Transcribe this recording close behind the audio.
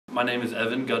My name is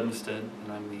Evan Gudmestad,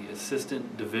 and I'm the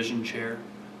Assistant Division Chair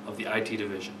of the IT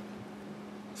Division.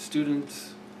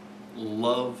 Students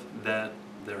love that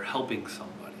they're helping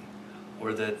somebody,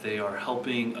 or that they are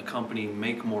helping a company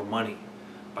make more money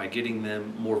by getting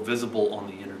them more visible on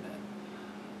the internet.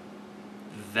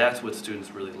 That's what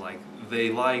students really like.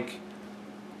 They like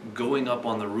going up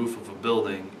on the roof of a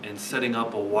building and setting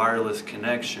up a wireless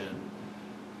connection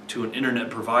to an internet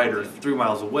provider 3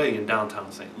 miles away in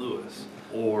downtown St. Louis,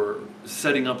 or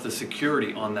setting up the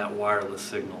security on that wireless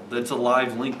signal. That's a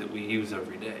live link that we use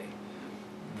every day.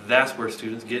 That's where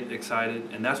students get excited,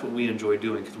 and that's what we enjoy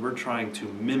doing, because we're trying to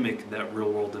mimic that real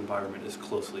world environment as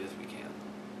closely as we can.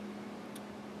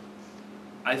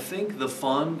 I think the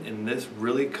fun in this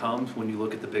really comes when you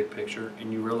look at the big picture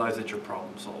and you realize that you're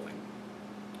problem solving.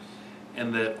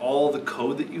 And that all the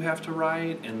code that you have to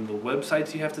write and the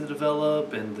websites you have to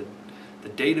develop and the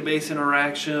database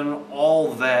interaction,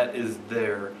 all that is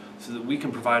there so that we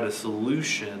can provide a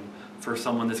solution for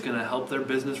someone that's going to help their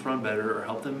business run better or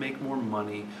help them make more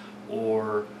money,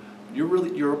 or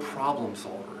you're a problem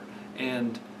solver.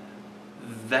 And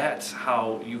that's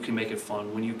how you can make it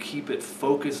fun, when you keep it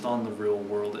focused on the real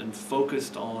world and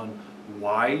focused on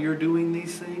why you're doing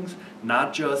these things,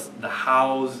 not just the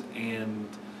hows and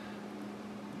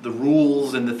the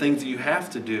rules and the things that you have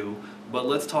to do, but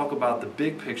let's talk about the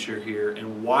big picture here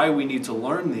and why we need to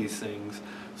learn these things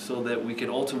so that we can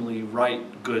ultimately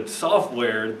write good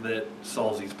software that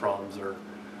solves these problems or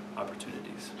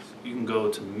opportunities. You can go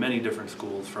to many different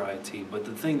schools for IT, but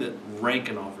the thing that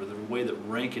Ranken offers, the way that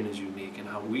Ranken is unique and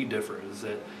how we differ, is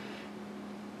that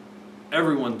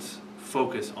everyone's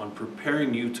focused on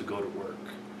preparing you to go to work.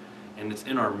 And it's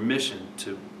in our mission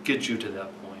to get you to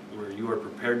that point where you are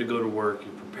prepared to go to work,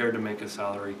 you're prepared to make a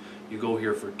salary, you go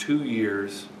here for 2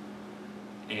 years,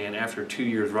 and after 2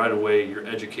 years, right away, your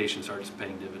education starts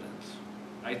paying dividends.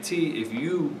 IT, if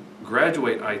you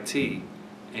graduate IT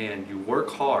and you work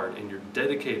hard and you're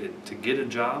dedicated to get a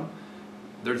job,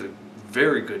 there's a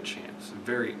very good chance, a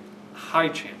very high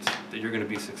chance that you're going to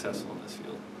be successful in this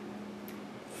field.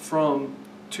 From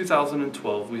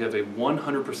 2012, we have a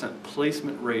 100%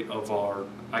 placement rate of our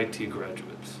IT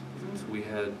graduates. So we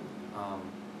had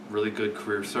really good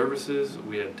career services,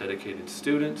 we had dedicated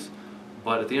students,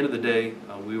 but at the end of the day,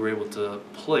 we were able to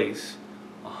place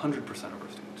 100% of our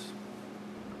students.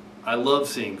 I love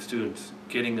seeing students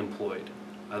getting employed.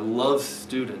 I love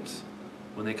students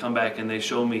when they come back and they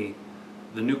show me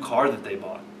the new car that they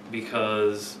bought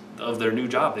because of their new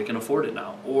job, they can afford it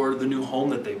now, or the new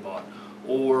home that they bought,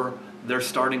 or they're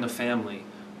starting a family.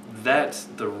 That's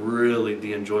really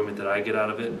the enjoyment that I get out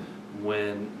of it,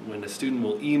 when a student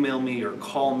will email me or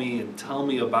call me and tell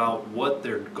me about what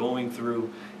they're going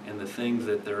through and the things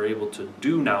that they're able to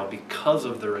do now because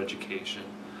of their education.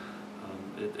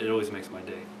 It always makes my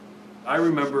day. I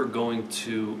remember going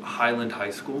to Highland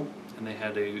High School, and they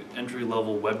had a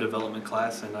entry-level web development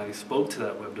class, and I spoke to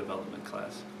that web development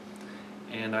class.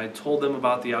 And I told them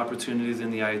about the opportunities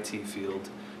in the IT field,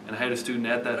 and I had a student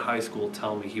at that high school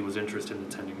tell me he was interested in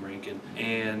attending Ranken.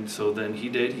 And so then he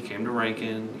did, he came to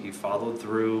Ranken, he followed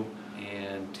through,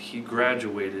 and he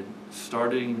graduated,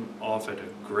 starting off at a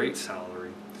great salary,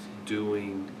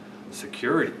 doing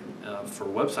security for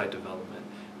website development,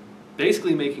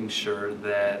 basically making sure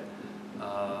that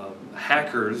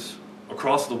hackers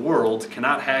across the world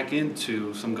cannot hack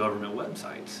into some government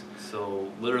websites.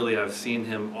 So literally I've seen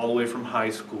him all the way from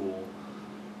high school,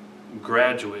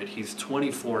 graduate, he's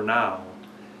 24 now,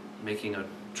 making a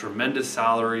tremendous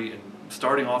salary and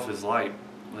starting off his life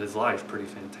pretty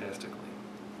fantastically.